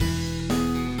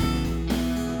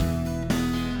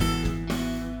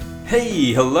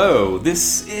Hey, hello,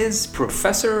 this is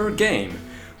Professor Game,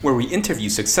 where we interview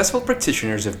successful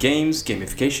practitioners of games,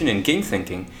 gamification, and game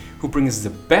thinking who bring us the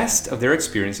best of their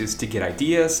experiences to get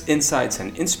ideas, insights,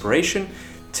 and inspiration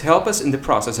to help us in the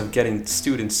process of getting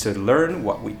students to learn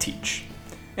what we teach.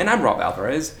 And I'm Rob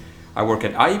Alvarez. I work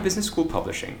at IE Business School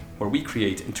Publishing, where we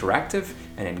create interactive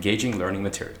and engaging learning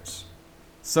materials.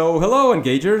 So, hello,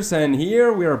 engagers, and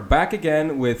here we are back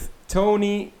again with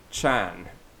Tony Chan.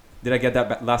 Did I get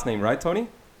that last name right, Tony?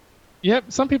 Yep.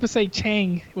 Some people say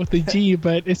Chang with the G,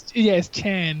 but it's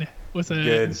Chan with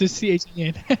it's just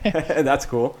CHAN. That's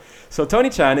cool. So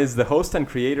Tony Chan is the host and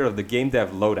creator of the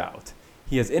GameDev Loadout.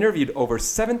 He has interviewed over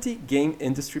 70 game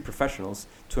industry professionals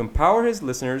to empower his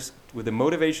listeners with the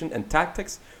motivation and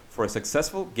tactics for a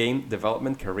successful game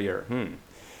development career.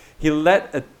 He led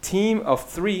a team of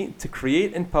 3 to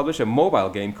create and publish a mobile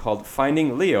game called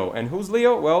Finding Leo. And who's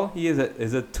Leo? Well, he is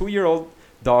a 2-year-old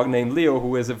dog named Leo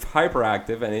who is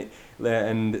hyperactive,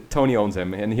 and Tony owns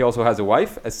him. And he also has a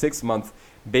wife, a 6-month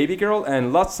baby girl,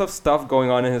 and lots of stuff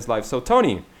going on in his life. So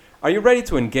Tony, are you ready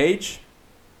to engage?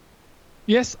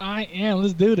 Yes, I am.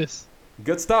 Let's do this.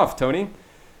 Good stuff, Tony.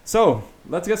 So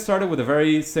let's get started with a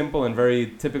very simple and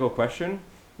very typical question,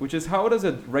 which is, how does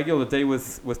a regular day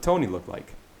with Tony look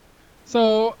like?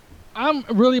 So I'm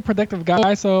a really productive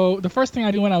guy. So the first thing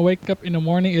I do when I wake up in the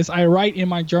morning is I write in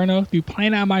my journal to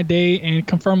plan out my day and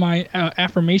confirm my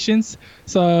affirmations.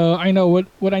 So I know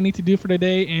what I need to do for the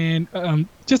day, and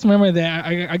just remember that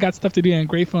I got stuff to do and I'm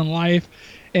grateful in life.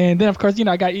 And then, of course,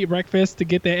 I got to eat breakfast to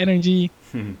get that energy.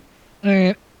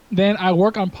 And then I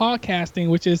work on podcasting,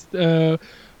 which is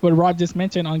what Rob just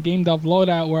mentioned on GameDev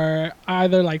Loadout, where I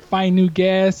either find new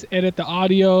guests, edit the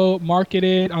audio, market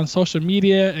it on social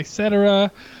media, etc.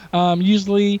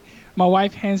 Usually my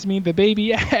wife hands me the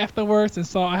baby afterwards, and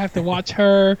so I have to watch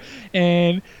her.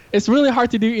 And it's really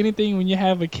hard to do anything when you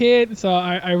have a kid. So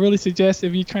I really suggest,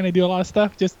 if you're trying to do a lot of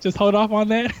stuff, just hold off on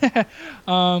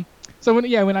that. So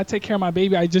when I take care of my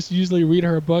baby, I just usually read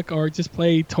her a book or just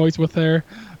play toys with her.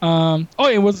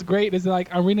 It was great. It's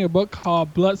I'm reading a book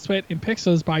called Blood, Sweat, and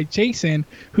Pixels by Jason,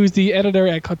 who's the editor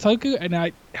at Kotaku, and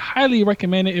I highly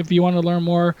recommend it if you want to learn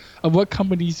more of what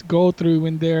companies go through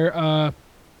when they're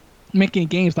making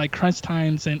games like crunch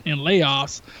times and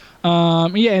layoffs.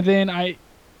 And then I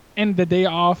end the day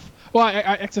off. Well,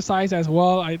 I exercise as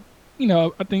well. I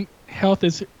think health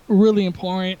is really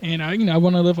important, and I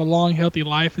want to live a long, healthy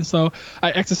life, and so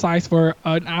I exercise for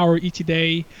an hour each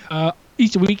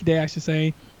weekday, I should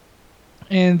say.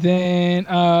 And then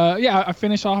I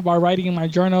finish off by writing in my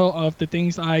journal of the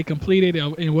things I completed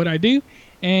and what I do,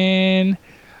 and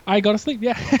I go to sleep.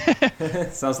 Yeah.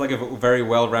 Sounds like a very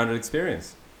well-rounded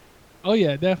experience. Oh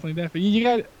yeah,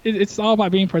 definitely. It's all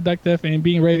about being productive and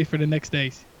being ready for the next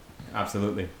days.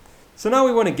 Absolutely. So now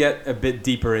we want to get a bit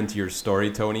deeper into your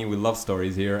story, Tony. We love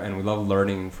stories here, and we love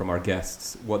learning from our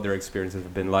guests what their experiences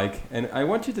have been like. And I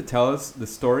want you to tell us the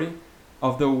story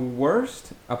of the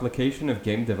worst application of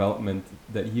game development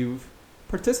that you've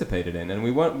participated in. And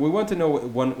we want to know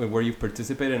where you've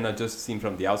participated, and not just seen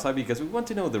from the outside, because we want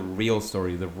to know the real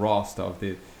story, the raw stuff,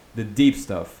 the deep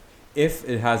stuff. If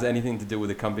it has anything to do with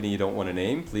a company you don't want to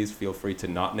name, please feel free to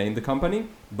not name the company.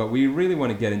 But we really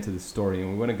want to get into the story,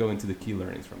 and we want to go into the key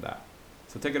learnings from that.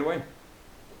 So take it away.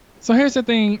 So here's the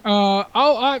thing.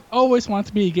 I always wanted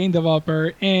to be a game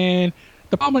developer, and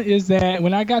the problem is that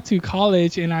when I got to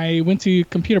college and I went to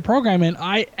computer programming,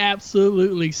 I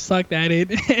absolutely sucked at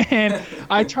it. And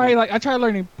I tried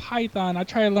learning Python, I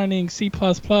tried learning C++,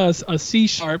 C#,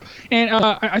 and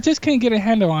I just couldn't get a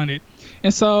handle on it.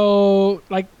 And so,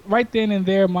 right then and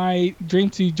there, my dream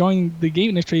to join the game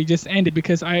industry just ended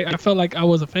because I felt like I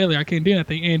was a failure. I couldn't do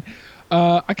nothing, and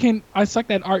I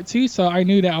sucked at art too. So I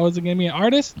knew that I wasn't gonna be an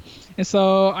artist, and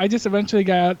so I just eventually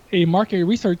got a market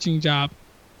researching job.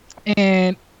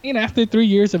 And after 3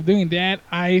 years of doing that,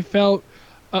 I felt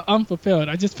unfulfilled.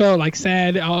 I just felt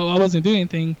sad. I wasn't doing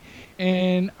anything.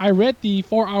 And I read the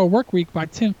 4-Hour Workweek by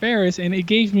Tim Ferriss, and it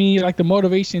gave me the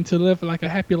motivation to live a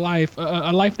happy life,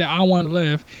 a life that I want to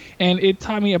live. And it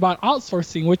taught me about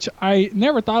outsourcing, which I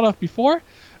never thought of before,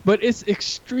 but it's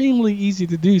extremely easy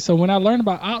to do. So when I learned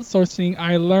about outsourcing,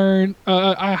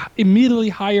 I immediately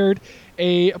hired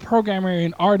a programmer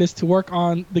and artist to work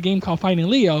on the game called Finding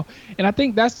Leo. And I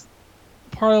think that's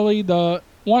probably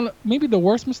maybe the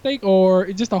worst mistake, or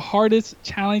just the hardest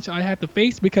challenge I had to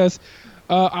face, because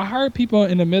I hired people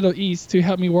in the Middle East to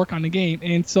help me work on the game,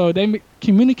 and so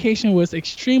communication was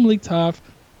extremely tough.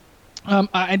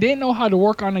 I didn't know how to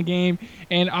work on a game,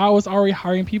 and I was already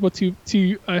hiring people to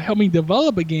help me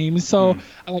develop a game. So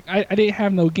I didn't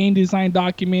have no game design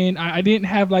document. I didn't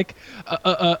have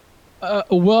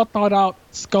a well thought out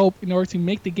scope in order to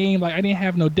make the game. Like I didn't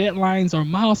have no deadlines or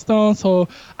milestones, so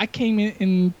I came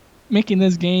in making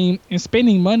this game and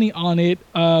spending money on it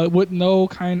with no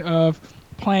kind of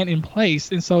plan in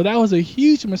place. And so that was a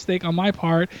huge mistake on my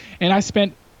part. And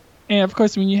and of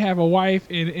course, when you have a wife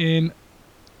and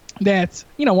that's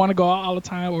want to go out all the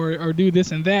time or do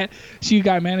this and that, she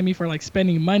got mad at me for like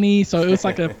spending money. So it was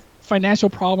like a financial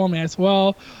problem as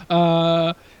well.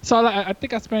 So I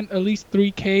think I spent at least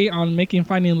 3K on making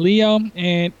Finding Leo,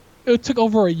 and it took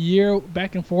over a year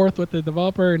back and forth with the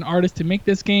developer and artist to make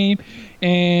this game.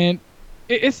 And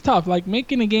it's tough. Like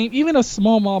making a game, even a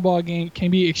small mobile game,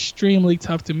 can be extremely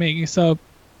tough to make. So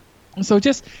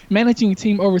just managing a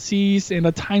team overseas and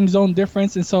a time zone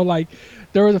difference. And so like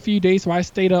there was a few days where I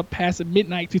stayed up past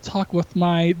midnight to talk with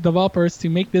my developers to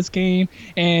make this game.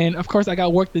 And of course I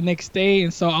got work the next day.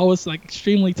 And so I was like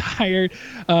extremely tired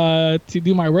to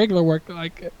do my regular work.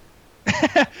 Like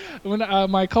when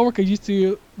my coworker used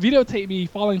to videotape me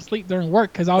falling asleep during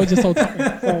work because I was just so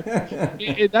tired.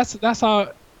 So that's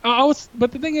how I was.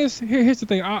 But the thing is, here's the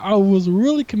thing. I was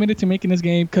really committed to making this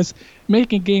game because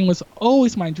making a game was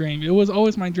always my dream. It was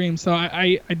always my dream. So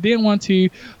I didn't want to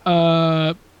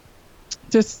I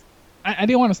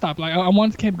didn't want to stop. Like I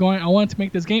wanted to keep going. I wanted to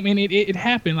make this game, and it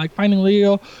happened. Like Finding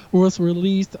Leo was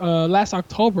released last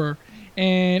October,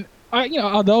 and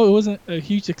although it wasn't a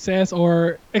huge success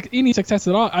or any success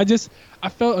at all, I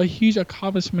felt a huge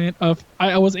accomplishment of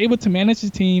I was able to manage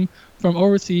the team from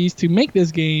overseas to make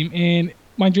this game. And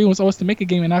my dream was always to make a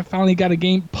game, and I finally got a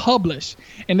game published.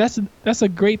 And that's a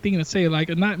great thing to say. Like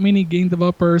not many game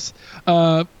developers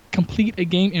complete a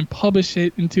game and publish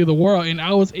it into the world, and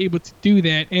I was able to do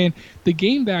that. And the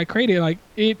game that I created, like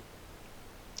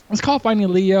it's called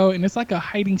Finding Leo, and it's like a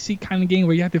hide and seek kind of game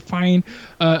where you have to find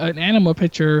an animal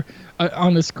picture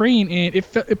on the screen. And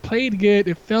it played good,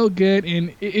 it felt good,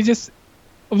 and it just,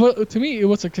 to me, it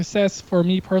was a success for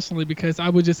me personally because I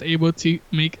was just able to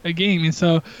make a game. And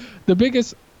so the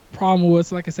biggest problem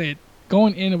was, like I said,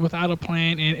 going in without a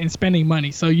plan and spending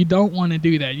money. So you don't want to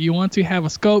do that. You want to have a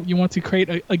scope. You want to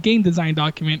create a game design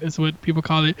document, is what people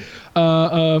call it,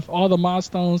 of all the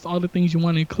milestones, all the things you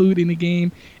want to include in the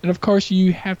game. And of course,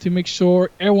 you have to make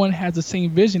sure everyone has the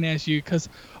same vision as you, because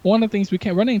one of the things we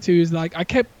kept running into is like I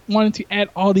kept wanting to add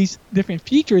all these different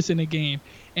features in the game.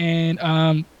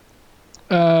 And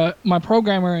my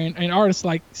programmer and artists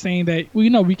like saying that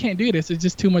we can't do this, it's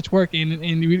just too much work, and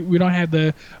we don't have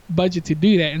the budget to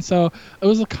do that. And so it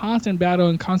was a constant battle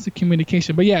and constant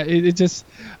communication. But yeah, it just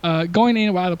going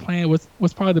in without a plan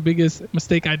was probably the biggest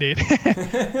mistake I did.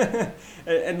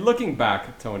 And looking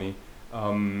back, Tony,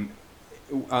 I'm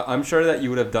sure that you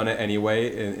would have done it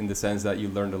anyway, in the sense that you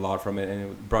learned a lot from it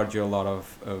and it brought you a lot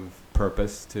of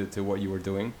purpose to what you were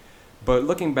doing. But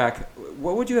looking back,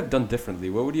 what would you have done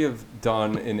differently? What would you have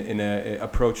done in a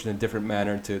approach in a different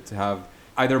manner to have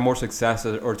either more success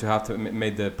or to have to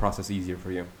made the process easier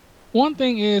for you? One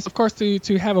thing is, of course,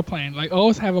 to have a plan. Like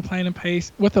always have a plan in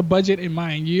place with a budget in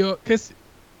mind. Because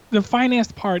the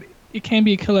finance part, it can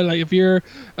be a killer. Like if you're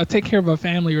take care of a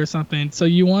family or something, so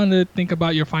you want to think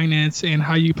about your finance and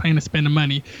how you plan to spend the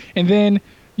money. And then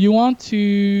you want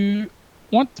to.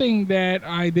 One thing that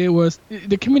I did was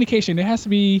the communication. It has to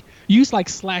be used like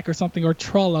Slack or something, or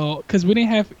Trello, because we didn't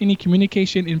have any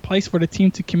communication in place for the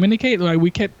team to communicate. Like we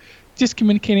kept just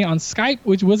communicating on Skype,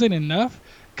 which wasn't enough,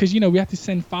 because we have to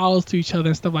send files to each other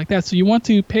and stuff like that. So you want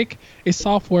to pick a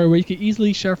software where you can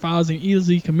easily share files and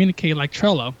easily communicate, like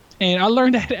Trello. And I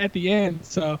learned that at the end.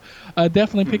 So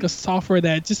definitely pick a software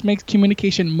that just makes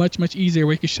communication much, much easier,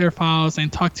 where you can share files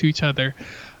and talk to each other.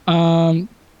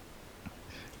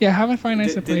 Yeah, having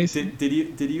finance in place. Did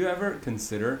you ever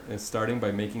consider starting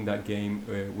by making that game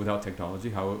without technology?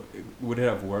 How would it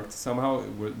have worked somehow?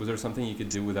 Was there something you could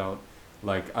do without,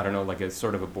 like, I don't know, like a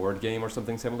sort of a board game or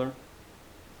something similar?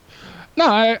 No,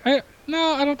 I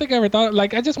don't think I ever thought.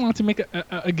 Like I just wanted to make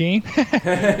a game,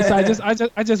 so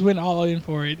I just went all in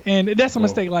for it, and that's a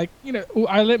mistake. Like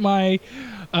I let my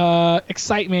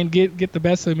excitement get the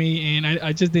best of me, and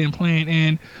I just didn't plan.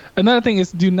 And another thing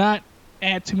is, do not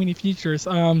add too many features.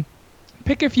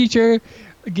 Pick a feature,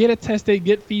 get it tested,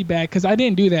 get feedback, because I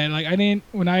didn't do that. Like I didn't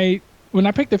when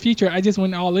I picked a feature, I just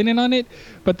went all in on it.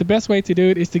 But the best way to do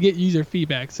it is to get user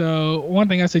feedback. So one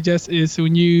thing I suggest is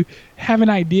when you have an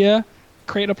idea,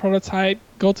 create a prototype,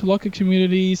 go to local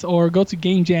communities or go to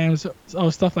game jams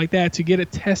or stuff like that to get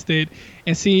it tested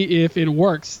and see if it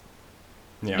works.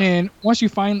 Yeah. And once you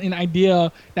find an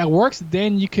idea that works,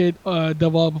 then you could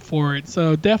develop for it.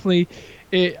 So definitely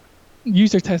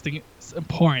user testing is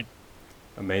important.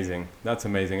 Amazing. That's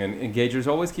amazing. And engagers,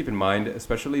 always keep in mind,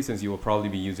 especially since you will probably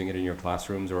be using it in your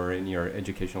classrooms or in your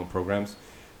educational programs,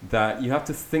 that you have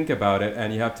to think about it,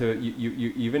 and you have to,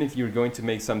 you even if you're going to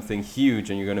make something huge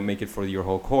and you're going to make it for your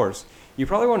whole course, you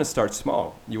probably want to start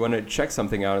small. You want to check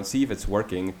something out and see if it's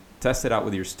working, test it out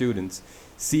with your students,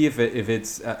 see if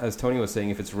it's, as Tony was saying,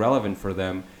 if it's relevant for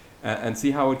them, and see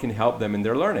how it can help them in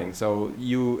their learning. So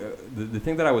the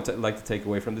thing that I would like to take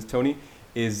away from this, Tony,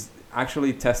 is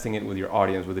actually testing it with your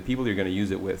audience, with the people you're going to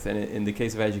use it with. And in the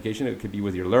case of education, it could be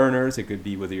with your learners, it could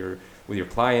be with your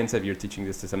clients if you're teaching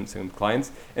this to some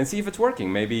clients, and see if it's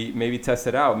working. Maybe test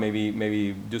it out.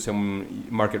 Maybe do some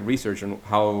market research on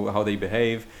how they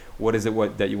behave. What is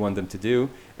it that you want them to do,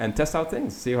 and test out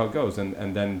things, see how it goes,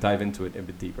 and then dive into it a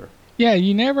bit deeper. Yeah,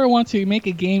 you never want to make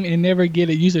a game and never get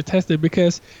it user tested,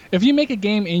 because if you make a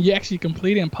game and you actually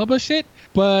complete it and publish it,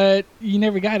 but you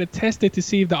never got to test it to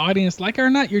see if the audience like it or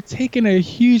not, you're taking a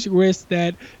huge risk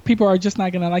that people are just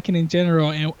not going to like it in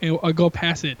general and or go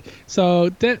past it. So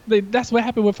that's what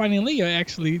happened with Finding Leo.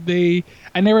 Actually,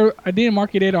 I didn't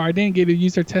market it, or I didn't get a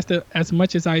user tested as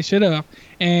much as I should have,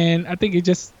 and I think it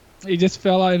just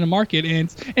fell out in the market.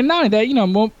 And not only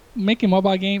that, making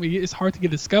mobile game, it's hard to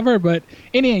get discovered, but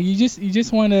in the end, you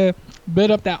just want to build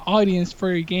up that audience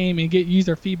for your game and get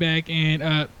user feedback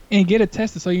and get it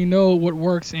tested, so you know what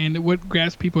works and what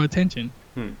grabs people's attention.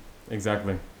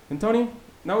 Exactly. And Tony,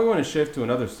 now we want to shift to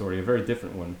another story, a very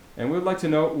different one, and we would like to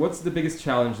know, what's the biggest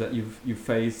challenge that you've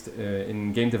faced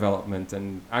in game development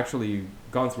and actually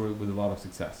gone through it with a lot of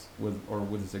success, with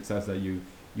the success that you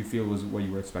feel was what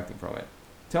you were expecting from it.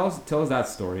 Tell us that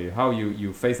story, how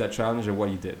you faced that challenge and what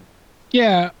you did.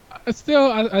 Yeah,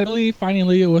 I believe Finding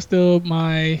Leo was still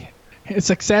my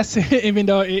success, even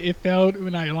though it failed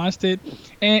when I launched it.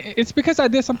 And it's because I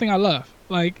did something I love.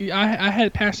 Like, I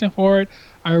had passion for it.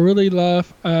 I really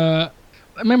love.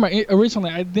 Remember, originally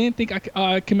I didn't think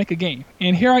I could make a game,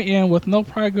 and here I am with no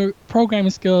programming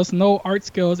skills, no art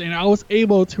skills, and I was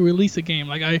able to release a game.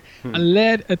 Like I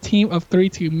led a team of 3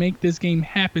 to make this game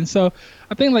happen. So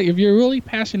I think, like, if you're really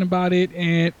passionate about it,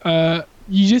 and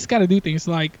you just got to do things.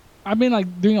 Like, I've been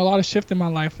doing a lot of shift in my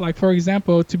life. Like, for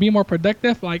example, to be more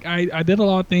productive, like I did a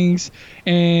lot of things,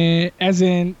 and as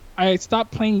in, I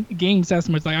stopped playing games as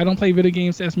much. Like, I don't play video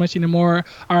games as much anymore.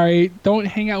 I don't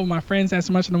hang out with my friends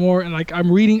as much anymore. And like,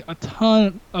 I'm reading a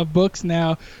ton of books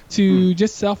now to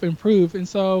just self-improve. And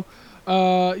so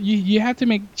you have to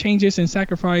make changes and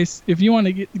sacrifice if you want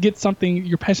to get something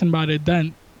you're passionate about it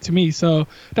done, to me. So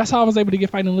that's how I was able to get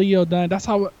Finding Leo done. That's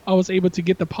how I was able to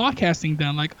get the podcasting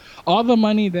done. Like, all the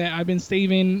money that I've been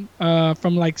saving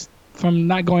from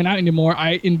not going out anymore,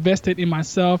 I invested in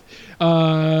myself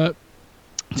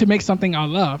to make something I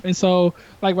love. And so,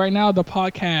 like, right now, the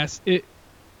podcast,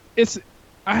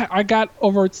 I got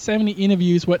over 70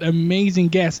 interviews with amazing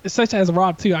guests, such as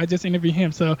Rob too. I just interviewed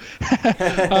him. So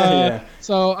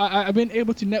so I've been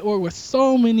able to network with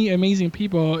so many amazing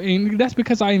people, and that's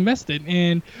because I invested.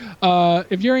 And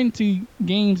if you're into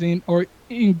games or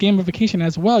in gamification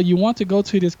as well, you want to go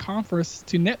to this conference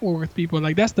to network with people.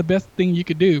 Like, that's the best thing you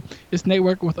could do, is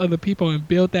network with other people and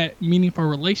build that meaningful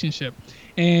relationship.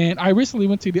 And I recently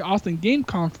went to the Austin Game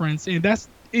Conference, and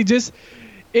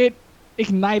it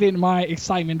ignited my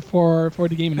excitement for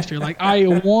the game industry. Like, I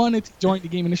wanted to join the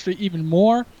game industry even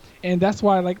more, and that's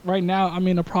why, like, right now I'm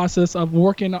in the process of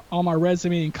working on my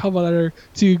resume and cover letter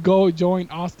to go join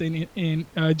Austin and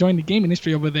join the game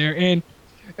industry over there. And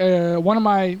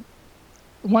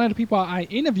one of the people I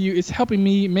interview is helping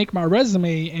me make my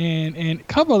resume and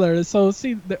cover letter. So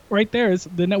see, right there is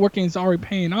the networking is already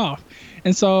paying off.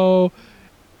 And so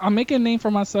I'm making a name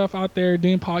for myself out there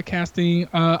doing podcasting.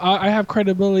 I have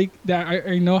credibility that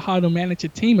I know how to manage a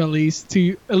team, at least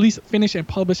finish and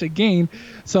publish a game.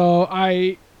 So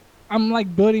I'm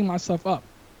like building myself up.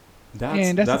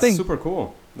 That's the thing. Super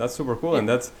cool. That's super cool. Yeah. And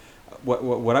that's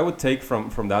what I would take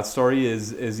from that story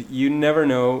is you never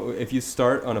know if you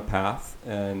start on a path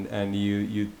and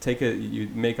you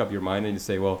make up your mind and you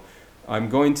say, well, I'm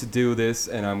going to do this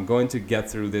and I'm going to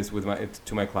get through this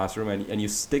to my classroom, and you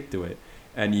stick to it.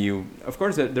 And you, of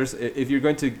course, if you're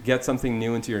going to get something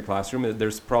new into your classroom,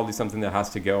 there's probably something that has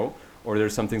to go, or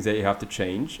there's some things that you have to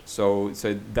change. So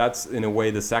that's, in a way,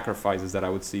 the sacrifices that I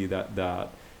would see that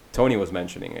Tony was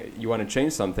mentioning. You want to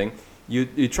change something,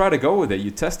 you try to go with it,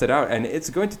 you test it out, and it's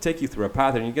going to take you through a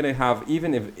path, and you're going to have,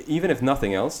 even if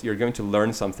nothing else, you're going to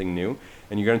learn something new,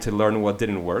 and you're going to learn what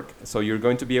didn't work. So you're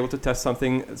going to be able to test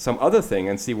some other thing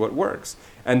and see what works.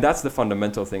 And that's the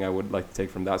fundamental thing I would like to take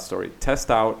from that story. Test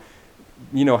out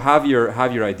have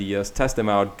your ideas, test them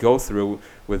out, go through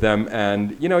with them,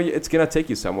 and it's gonna take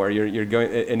you somewhere. You're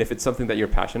going, and if it's something that you're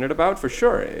passionate about, for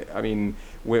sure. I mean,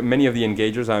 with many of the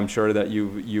engagers, I'm sure that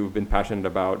you've been passionate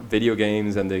about video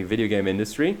games and the video game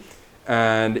industry,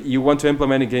 and you want to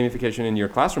implement a gamification in your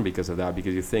classroom because of that,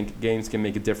 because you think games can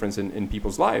make a difference in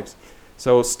people's lives.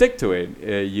 So stick to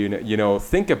it.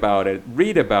 Think about it,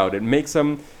 read about it, make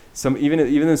some even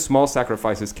the small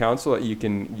sacrifices count, so that you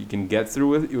can get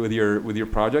through with your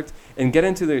project and get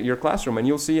into your classroom, and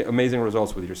you'll see amazing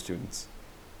results with your students.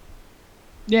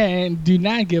 Yeah, and do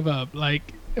not give up.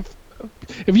 Like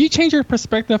if you change your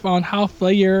perspective on how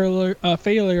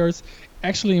failures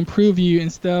actually improve you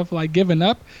instead of like giving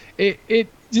up, it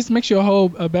just makes you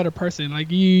a better person. Like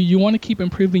you want to keep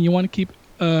improving, you want to keep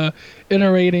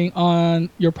iterating on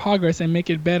your progress and make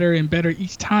it better and better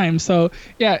each time. So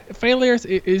yeah, failures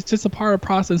is just a part of the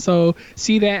process. So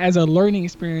see that as a learning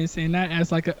experience and not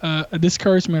as like a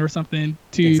discouragement or something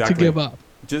to give up.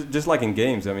 Just like in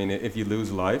games, I mean, if you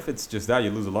lose life, it's just that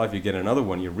you lose a life, you get another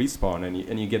one, you respawn,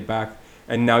 and you get back,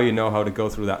 and now you know how to go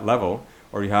through that level,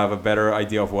 or you have a better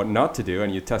idea of what not to do,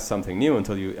 and you test something new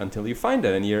until you find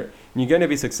it, and you're going to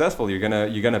be successful. You're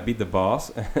gonna beat the boss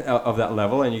of that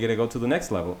level, and you're gonna go to the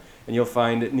next level, and you'll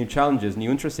find new challenges, new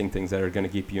interesting things that are going to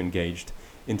keep you engaged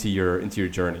into your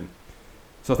journey.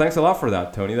 So thanks a lot for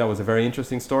that, Tony. That was a very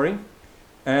interesting story.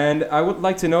 And I would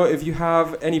like to know if you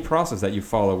have any process that you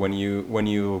follow when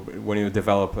you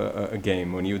develop a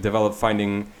game, when you develop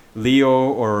Finding Leo,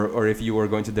 or if you were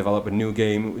going to develop a new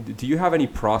game. Do you have any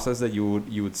process that you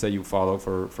would say you follow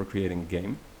for creating a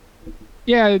game?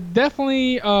 Yeah,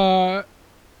 definitely. I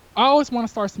always want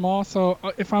to start small. So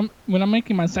when I'm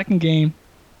making my second game,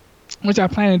 which I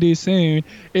plan to do soon,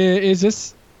 is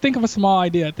just think of a small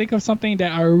idea. Think of something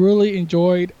that I really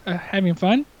enjoyed having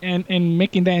fun and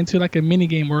making that into like a mini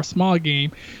game or a small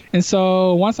game. And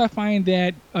so once I find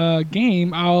that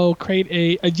game, I'll create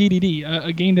a GDD,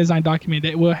 a game design document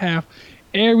that will have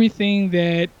everything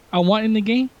that I want in the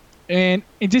game. And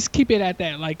just keep it at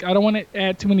that. Like, I don't want to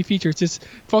add too many features. Just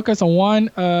focus on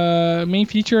one main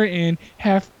feature and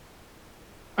have,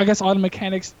 I guess, all the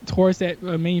mechanics towards that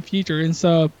main feature. And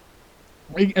so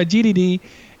a GDD,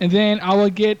 and then I will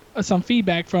get some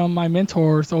feedback from my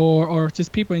mentors or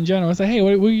just people in general. Say, hey,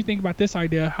 what do you think about this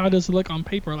idea? How does it look on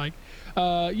paper? Like,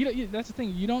 that's the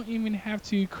thing. You don't even have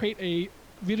to create a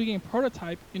video game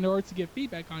prototype in order to get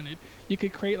feedback on it. You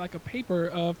could create like a paper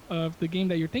of the game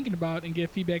that you're thinking about and get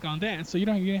feedback on that. So you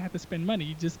don't have to spend money.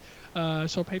 You just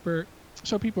show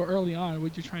people early on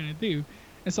what you're trying to do.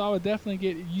 And so I would definitely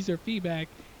get user feedback.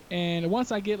 And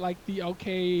once I get like the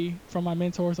okay from my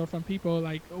mentors or from people,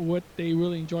 like what they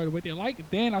really enjoy, what they like,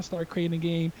 then I start creating a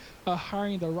game,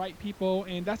 hiring the right people.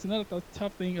 And that's another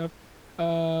tough thing of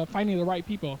finding the right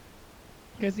people.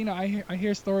 Because, I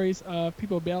hear stories of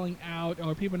people bailing out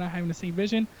or people not having the same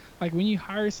vision. Like when you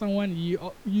hire someone,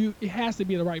 it has to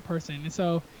be the right person.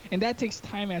 And that takes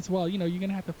time as well. You're going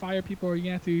to have to fire people, or you're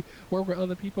going to have to work with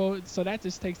other people. So that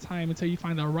just takes time until you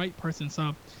find the right person.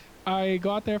 So I go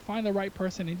out there, find the right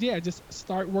person, and just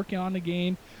start working on the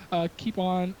game, keep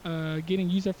on getting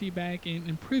user feedback and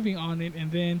improving on it.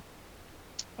 And then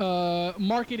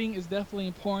marketing is definitely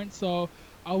important. So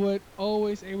I would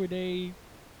always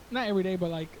not every day, but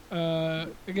like I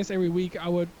guess every week, I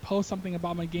would post something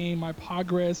about my game, my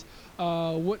progress,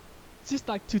 just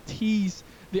like to tease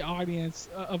the audience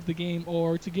of the game,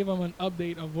 or to give them an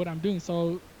update of what I'm doing,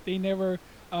 so they never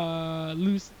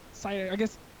lose sight. I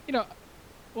guess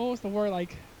what was the word?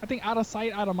 Like, I think out of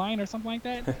sight, out of mind, or something like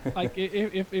that. Like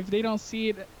if they don't see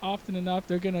it often enough,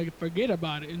 they're gonna forget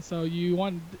about it. And so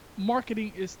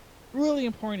marketing is really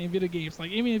important in video games.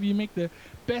 Like, even if you make the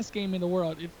best game in the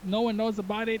world, if no one knows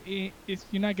about it, you're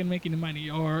not gonna make any money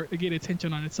or get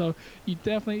attention on it. So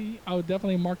I would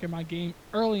definitely market my game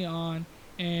early on,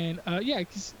 and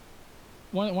just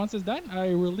once it's done,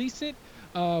 I release it,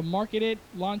 market it,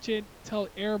 launch it, tell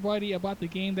everybody about the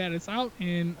game that it's out,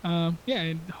 and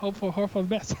and hope for the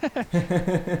best.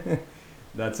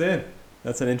 That's it.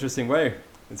 That's an interesting way.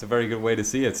 It's a very good way to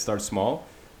see it. Start small.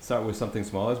 Start with something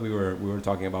small, as we were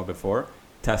talking about before.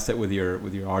 Test it with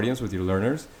your audience, with your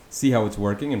learners. See how it's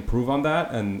working, improve on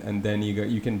that, and then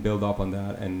you can build up on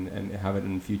that and have it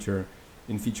in future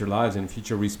lives, in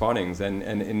future respawnings. And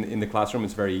in the classroom,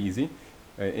 it's very easy.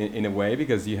 In a way,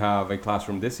 because you have a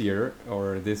classroom this year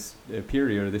or this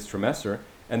period or this trimester,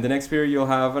 and the next period you'll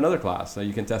have another class, so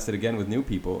you can test it again with new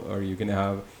people, or you're gonna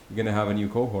have a new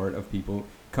cohort of people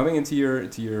coming into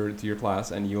your class,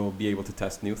 and you'll be able to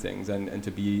test new things and to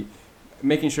be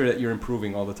making sure that you're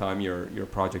improving all the time your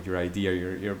project, your idea,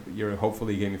 your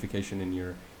hopefully gamification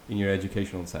in your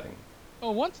educational setting.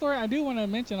 Oh, one story I do want to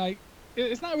mention, like,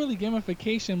 it's not really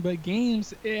gamification, but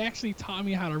games. It actually taught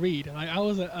me how to read. Like, I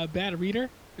was a bad reader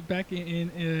back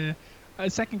in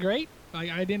second grade. Like,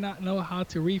 I did not know how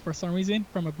to read for some reason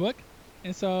from a book,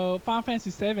 and so Final Fantasy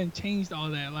VII changed all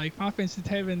that. Like, Final Fantasy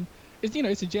VII is,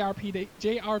 it's a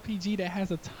JRPG that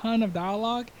has a ton of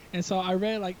dialogue, and so I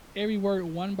read like every word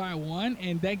one by one,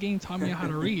 and that game taught me how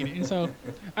to read. And so,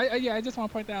 yeah, I just want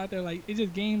to point that out there. Like, it's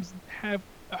just games have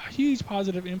a huge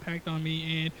positive impact on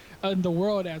me and the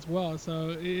world as well.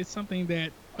 So it's something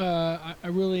that I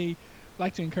really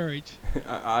like to encourage.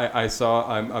 I saw.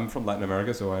 I'm from Latin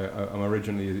America, so I'm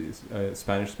originally a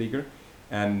Spanish speaker,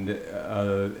 and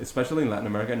especially in Latin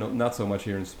America, not so much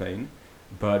here in Spain,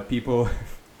 but people.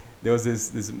 There was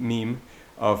this meme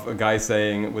of a guy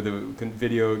saying with a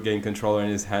video game controller in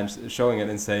his hand, showing it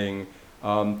and saying,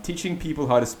 teaching people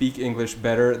how to speak English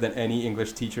better than any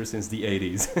English teacher since the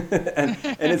 80s.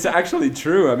 And it's actually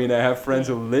true. I mean, I have friends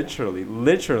who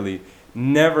literally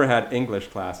never had English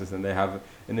classes, and they have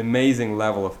an amazing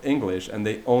level of English, and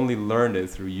they only learned it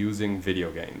through using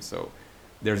video games. So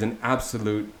there's an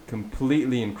absolute,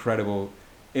 completely incredible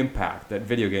impact that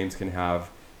video games can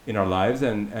have in our lives,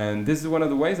 and this is one of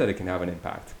the ways that it can have an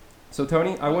impact. So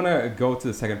Tony, I want to go to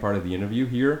the second part of the interview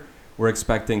here. We're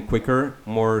expecting quicker,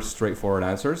 more straightforward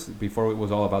answers. Before it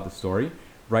was all about the story.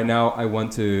 Right now, I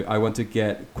want to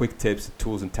get quick tips,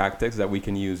 tools, and tactics that we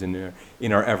can use in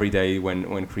our everyday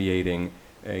when creating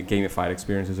gamified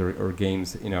experiences or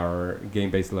games in our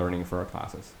game-based learning for our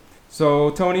classes.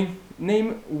 So Tony,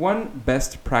 name one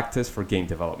best practice for game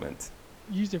development.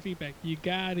 User feedback. You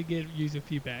gotta get user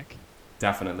feedback.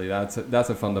 Definitely, that's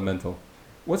a fundamental.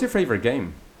 What's your favorite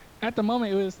game? At the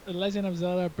moment, it was Legend of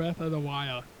Zelda: Breath of the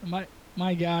Wild.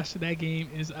 My gosh, that game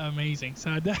is amazing.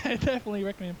 So I definitely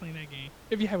recommend playing that game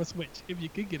if you have a Switch. If you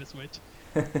could get a Switch.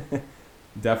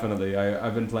 Definitely,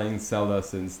 I've been playing Zelda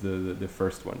since the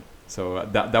first one. So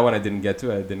that one I didn't get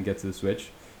to. I didn't get to the Switch,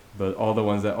 but all the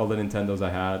Nintendos I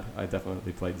had, I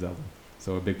definitely played Zelda.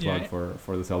 So a big plug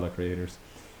for the Zelda creators.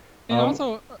 And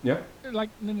also, yeah, like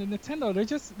Nintendo,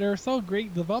 they're so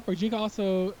great developers. You can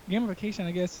also gamification.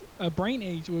 I guess Brain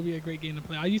Age would be a great game to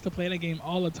play. I used to play that game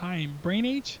all the time. Brain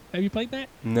Age, have you played that?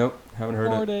 Nope, haven't heard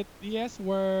or it. Or the DS,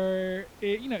 where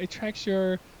it tracks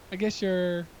your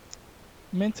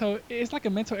mental. It's like a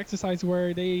mental exercise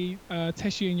where they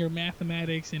test you in your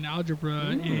mathematics and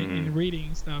algebra and reading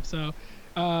and stuff. So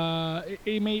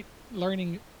it made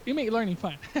learning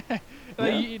fun.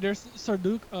 There's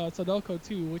Sudoku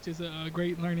too, which is a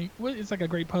great learning. Well, it's like a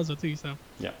great puzzle too. So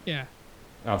yeah,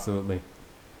 absolutely.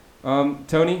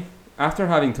 Tony, after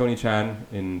having Tony Chan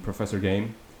in Professor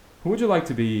Game, who would you like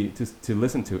to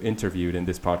listen to interviewed in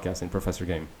this podcast in Professor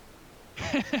Game?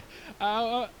 It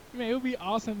would be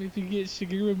awesome if you get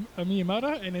Shigeru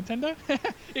Miyamoto and Nintendo.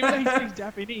 Even though he speaks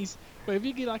Japanese, but if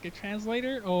you get like a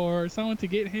translator or someone to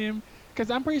get him. Because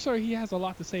I'm pretty sure he has a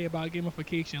lot to say about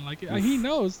gamification. Like, he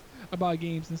knows about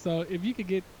games. And so if you could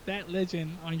get that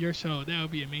legend on your show, that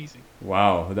would be amazing.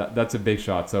 Wow, that's a big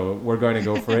shot. So we're going to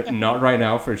go for it. Not right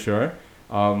now, for sure.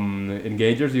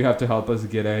 Engagers, you have to help us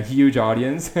get a huge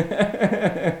audience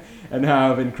and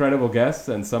have incredible guests.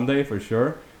 And someday, for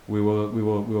sure, we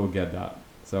will get that.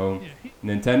 So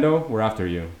Nintendo, we're after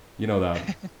you. You know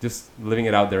that. Just living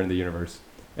it out there in the universe.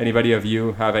 Anybody of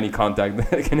you have any contact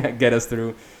that can get us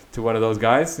through to one of those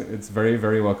guys, it's very,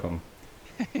 very welcome.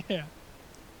 Yeah.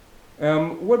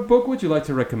 What book would you like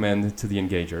to recommend to the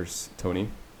engagers, Tony?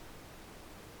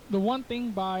 The One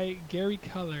Thing by Gary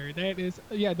Keller. That is,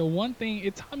 the one thing.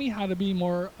 It taught me how to be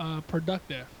more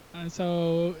productive. And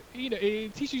so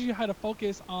it teaches you how to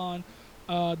focus on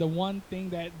the one thing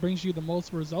that brings you the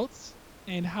most results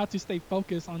and how to stay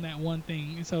focused on that one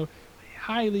thing. And so I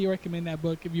highly recommend that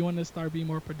book if you want to start being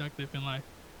more productive in life.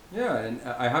 Yeah, and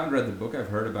I haven't read the book. I've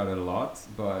heard about it a lot.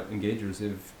 But engagers,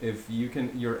 if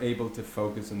you're able to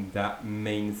focus on that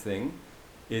main thing,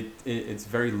 it's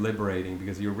very liberating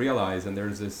because you realize, and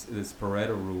there's this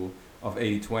Pareto rule of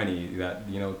 80-20 that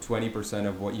 20%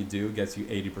 of what you do gets you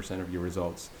 80% of your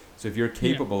results. So if you're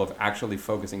capable of actually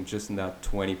focusing just on that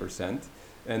 20%,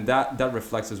 and that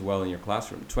reflects as well in your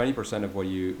classroom. 20% of what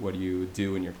you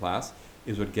do in your class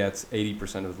is what gets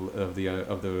 80% of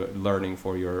the learning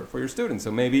for your students.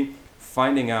 So maybe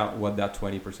finding out what that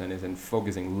 20% is and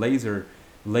focusing laser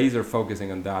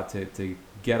focusing on that to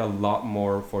get a lot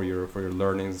more for your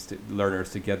learners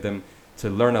to get them to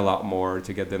learn a lot more,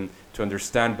 to get them to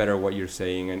understand better what you're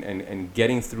saying and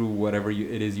getting through whatever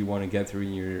it is you want to get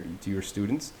through to your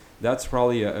students. That's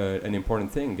probably an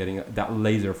important thing, getting that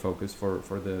laser focus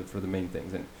for the main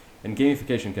things. And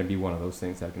gamification can be one of those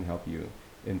things that can help you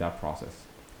in that process.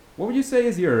 What would you say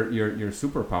is your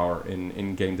superpower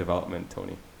in game development,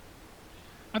 Tony?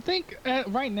 I think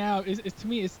right now is to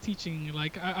me it's teaching.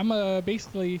 Like I'm a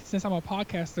basically since I'm a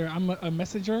podcaster, I'm a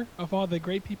messenger of all the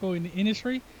great people in the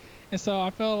industry, and so I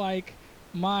feel like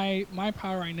my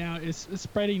power right now is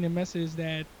spreading the message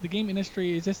that the game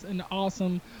industry is just an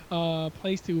awesome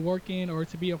place to work in or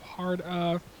to be a part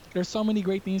of. There's so many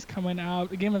great things coming out.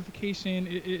 The gamification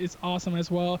is awesome as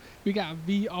well. We got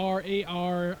VR,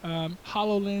 AR,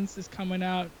 HoloLens is coming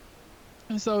out,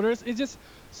 and so there's it's just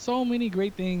so many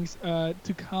great things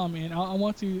to come, and I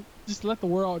want to just let the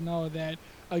world know that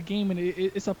a gaming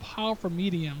it's a powerful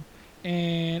medium,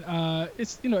 and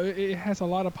it's it has a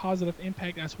lot of positive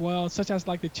impact as well, such as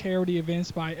like the charity events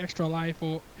by Extra Life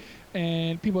or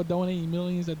and people donating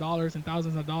millions of dollars and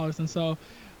thousands of dollars, and so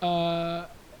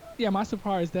yeah, my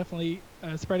superpower is definitely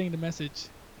spreading the message.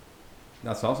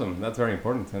 That's awesome. That's very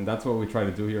important, and that's what we try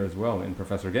to do here as well in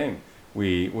Professor Game.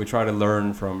 We try to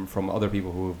learn from other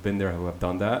people who have been there, who have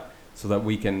done that, so that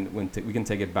we can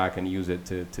take it back and use it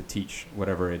to teach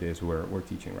whatever it is we're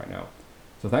teaching right now.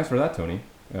 So thanks for that, Tony.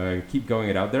 Keep going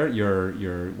it out there.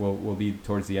 We'll be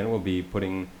towards the end. We'll be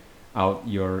putting out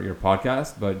your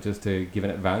podcast, but just to give an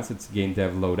advance, it's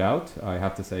GameDev Loadout. I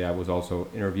have to say I was also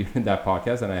interviewed in that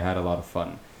podcast, and I had a lot of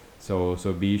fun. So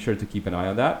be sure to keep an eye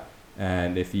on that.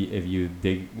 And if you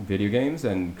dig video games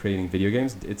and creating video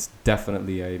games, it's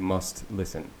definitely a must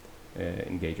listen,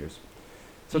 engagers.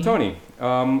 So Tony,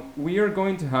 we are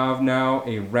going to have now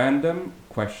a random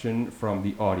question from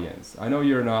the audience. I know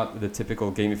you're not the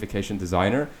typical gamification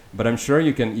designer, but I'm sure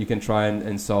you can try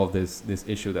and solve this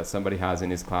issue that somebody has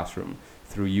in his classroom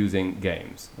through using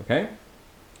games. Okay?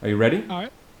 Are you ready? All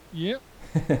right. Yep.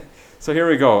 So here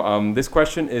we go. This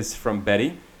question is from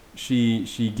Betty.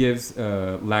 She gives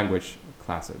language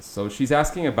classes. So she's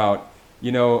asking about,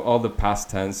 all the past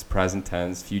tense, present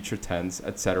tense, future tense,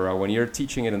 etc. When you're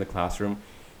teaching it in the classroom,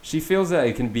 she feels that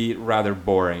it can be rather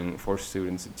boring for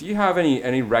students. Do you have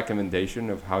any recommendation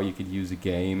of how you could use a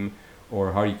game,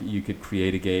 or how you could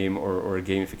create a game or a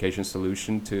gamification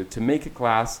solution to make a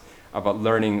class about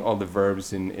learning all the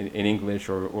verbs in English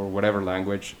or whatever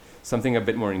language, something a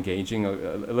bit more engaging, a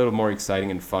little more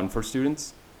exciting and fun for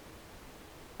students?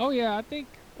 Oh yeah, I think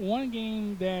one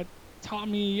game that taught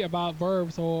me about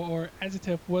verbs or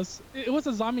adjective was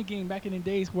a zombie game back in the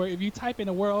days where if you type in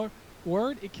a word,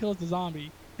 it kills the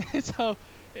zombie. So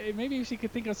maybe she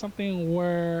could think of something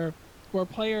where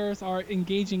players are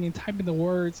engaging in typing the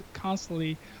words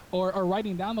constantly or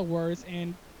writing down the words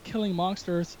and killing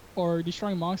monsters or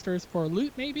destroying monsters for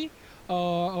loot maybe,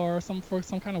 or for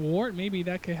some kind of reward. Maybe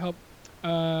that could help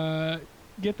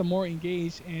get them more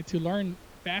engaged and to learn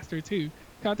faster too.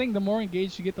 I think the more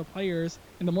engaged you get the players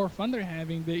and the more fun they're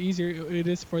having, the easier it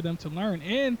is for them to learn,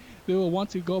 and they will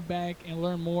want to go back and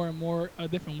learn more and more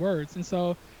different words. And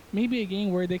so maybe a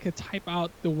game where they could type out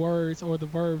the words or the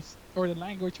verbs or the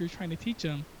language you're trying to teach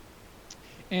them.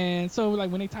 And so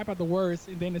like when they type out the words,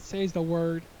 and then it says the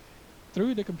word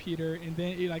through the computer, and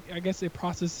then I guess it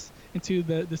processes into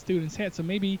the student's head. So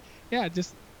maybe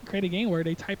just create a game where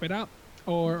they type it out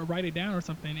or write it down or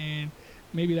something, and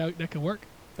maybe that could work.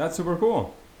 That's super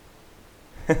cool.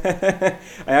 I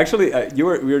actually, we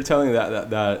were telling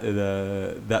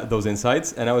that those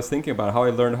insights, and I was thinking about how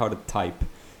I learned how to type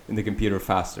in the computer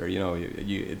faster.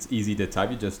 It's easy to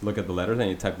type. You just look at the letters and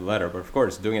you type the letter. But of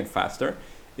course, doing it faster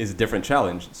is a different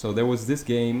challenge. So there was this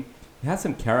game. It had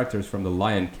some characters from The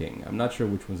Lion King. I'm not sure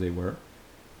which ones they were.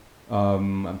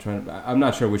 I'm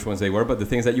not sure which ones they were, but the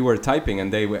things that you were typing,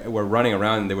 and they were running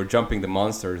around and they were jumping the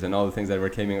monsters and all the things that were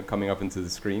coming up into the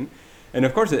screen. And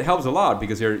of course, it helps a lot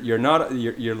because you're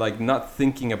not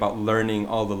thinking about learning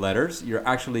all the letters. You're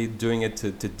actually doing it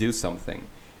to do something.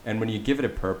 And when you give it a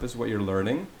purpose, what you're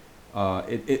learning,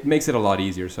 it makes it a lot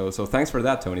easier. So thanks for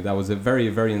that, Tony. That was a very,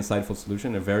 very insightful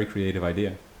solution, a very creative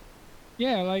idea.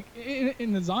 Yeah, like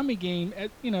in the zombie game,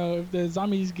 if the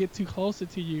zombies get too closer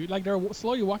to you, like they're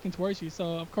slowly walking towards you.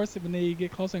 So of course, when they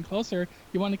get closer and closer,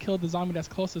 you want to kill the zombie that's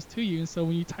closest to you. And so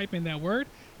when you type in that word,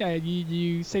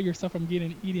 you save yourself from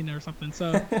getting eaten or something.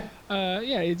 So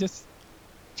it just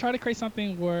try to create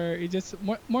something where it's just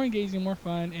more engaging, more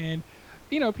fun, and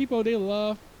people, they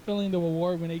love feeling the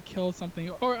reward when they kill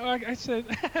something, or I should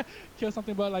kill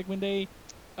something, but like when they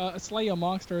slay a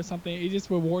monster or something, it's just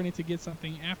rewarding to get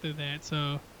something after that.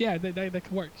 So that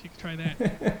could work. You could try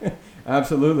that.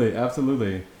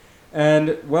 Absolutely.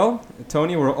 And well,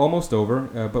 Tony, we're almost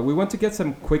over, but we want to get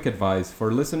some quick advice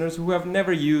for listeners who have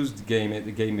never used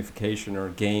gamification or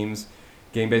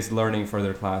game-based learning for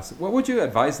their class. What would you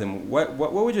advise them? What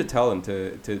would you tell them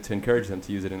to encourage them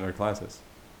to use it in their classes?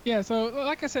 Yeah, so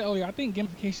like I said earlier, I think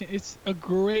gamification is a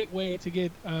great way to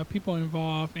get people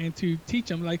involved and to teach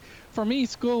them. Like for me,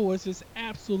 school was just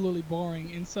absolutely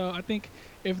boring, and so I think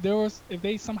if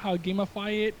they somehow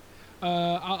gamify it,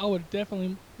 I would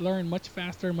definitely learn much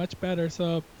faster, much better.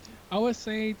 So I would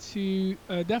say to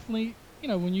definitely,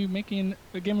 when you're making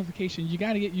a gamification, you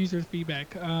got to get user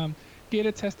feedback. Get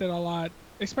it tested a lot,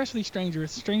 especially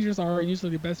strangers. Strangers are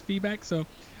usually the best feedback. So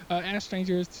ask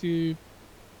strangers to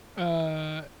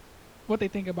uh, what they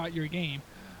think about your game.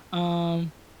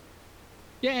 Um,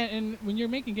 yeah, and when you're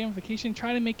making gamification,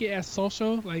 try to make it as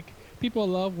social. Like people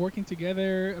love working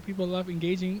together. People love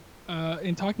engaging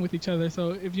and talking with each other.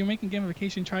 So if you're making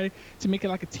gamification, try to make it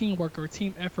like a teamwork or a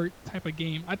team effort type of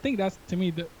game. I think that's to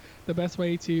me the best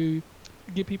way to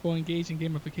get people engaged in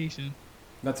gamification.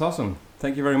 That's awesome.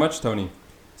 Thank you very much, Tony.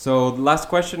 So the last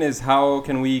question is, how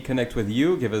can we connect with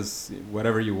you? Give us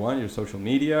whatever you want, your social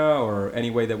media or any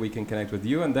way that we can connect with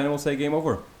you, and then we'll say game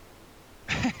over.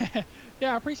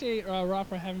 Yeah, I appreciate Rob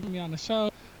for having me on the show.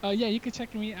 Yeah, you can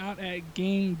check me out at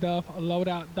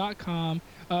GameDevLoadout.com.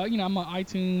 I'm on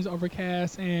iTunes,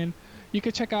 Overcast, and you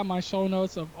can check out my show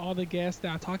notes of all the guests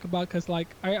that I talk about because, like,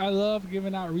 I love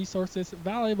giving out resources,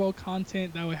 valuable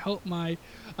content that will help my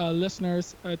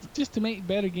listeners just to make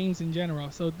better games in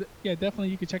general. So, yeah, definitely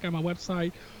you can check out my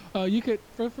website. You could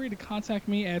feel free to contact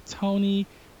me at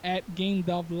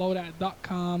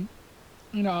Tony@GameDevLoadout.com.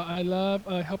 I love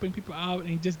helping people out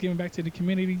and just giving back to the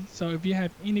community. So if you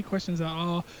have any questions at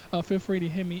all, feel free to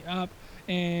hit me up.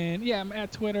 And yeah, I'm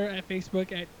at Twitter, at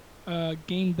Facebook, at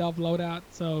GameDev Loadout.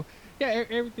 So yeah,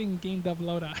 everything GameDev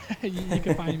Loadout, you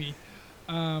can find me.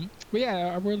 But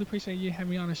yeah, I really appreciate you having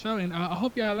me on the show, and I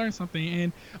hope y'all learned something.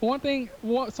 And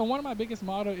so one of my biggest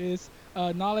motto is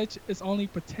knowledge is only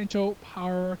potential,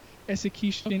 power,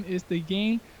 execution is the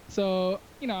game. So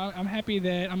I'm happy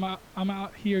that I'm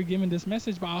out here giving this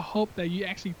message, but I hope that you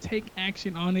actually take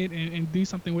action on it and do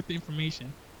something with the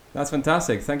information. That's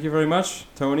fantastic. Thank you very much,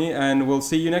 Tony, and we'll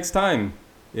see you next time.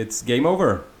 It's game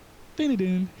over.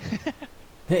 Doon.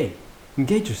 Hey,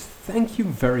 Engagers, thank you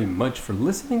very much for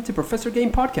listening to Professor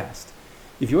Game Podcast.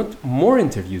 If you want more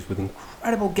interviews with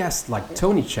incredible guests like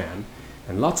Tony Chan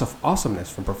and lots of awesomeness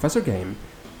from Professor Game,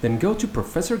 then go to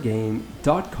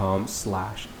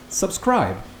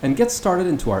professorgame.com/subscribe and get started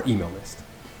into our email list.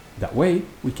 That way,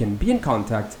 we can be in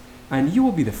contact and you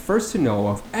will be the first to know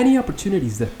of any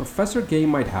opportunities that Professor Game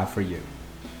might have for you.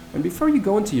 And before you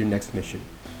go into your next mission,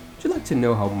 would you like to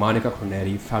know how Monica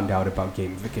Cornetti found out about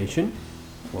gamification?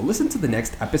 Well, listen to the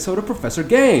next episode of Professor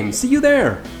Game. See you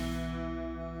there!